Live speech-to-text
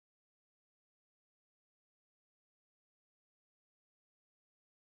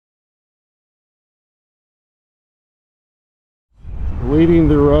Waiting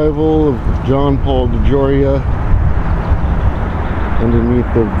the arrival of John Paul Dejoria underneath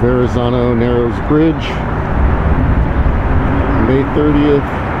the Verrazano Narrows Bridge, May 30th.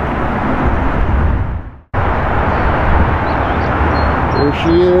 There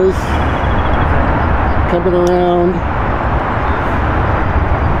she is, coming around.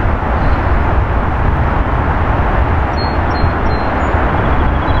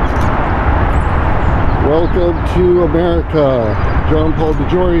 Welcome to America, John Paul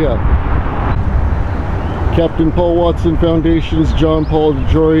Dejoria. Captain Paul Watson Foundation's John Paul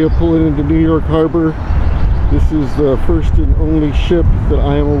Dejoria pulling into New York Harbor. This is the first and only ship that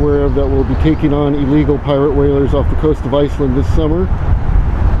I am aware of that will be taking on illegal pirate whalers off the coast of Iceland this summer.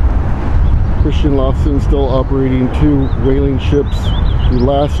 Kristjan Loftsson still operating 2 whaling ships, the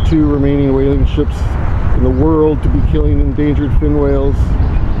last 2 remaining whaling ships in the world to be killing endangered fin whales.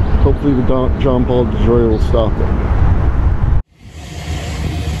 Hopefully the John Paul Dejoria will stop it.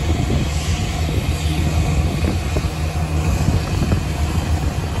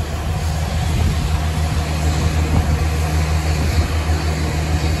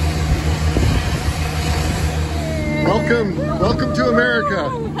 Welcome to America.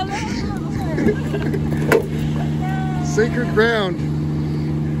 Sacred ground.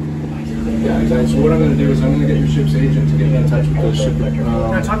 Yeah, exactly. So what I'm going to do is I'm going to get your ship's agent to get in touch with the ship. Can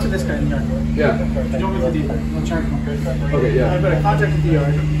I talk to this guy in the yard? Yeah. You don't need the DR. I'll check him. Okay, yeah. I better contact the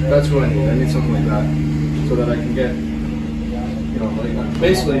DR. That's what I need. I need something like that so that I can get, you know, like,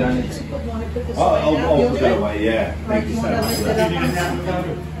 basically I need. I'll put it away. Yeah. Thank you so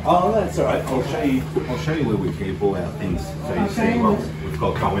much. Oh, that's all right. I'll show you where we keep all our things, so you see what we've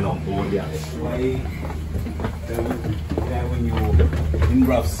got going on board. Yeah. This way. Down when you're in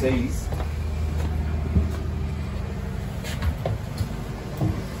rough seas.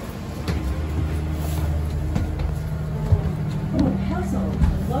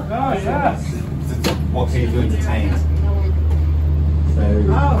 Oh, yes. What keeps you entertained? So,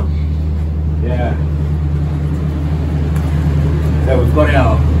 yeah. So we've got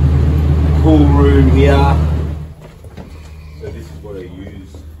our pool room here. So this is what I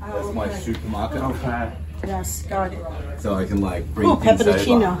use as my supermarket. Okay. Yes, got it. So I can like bring things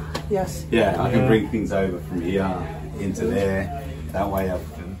over. Yes. Yeah, I can bring things over from here into there. That way I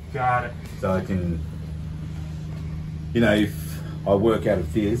can. Got it. So I can, you know, if I work out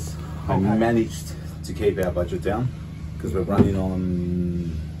of this, I managed to keep our budget down because we're running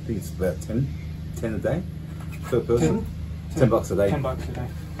on, I think it's about 10 a day per person. 10 bucks a day. 10 bucks a day.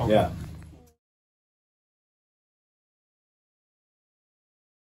 Okay. Yeah.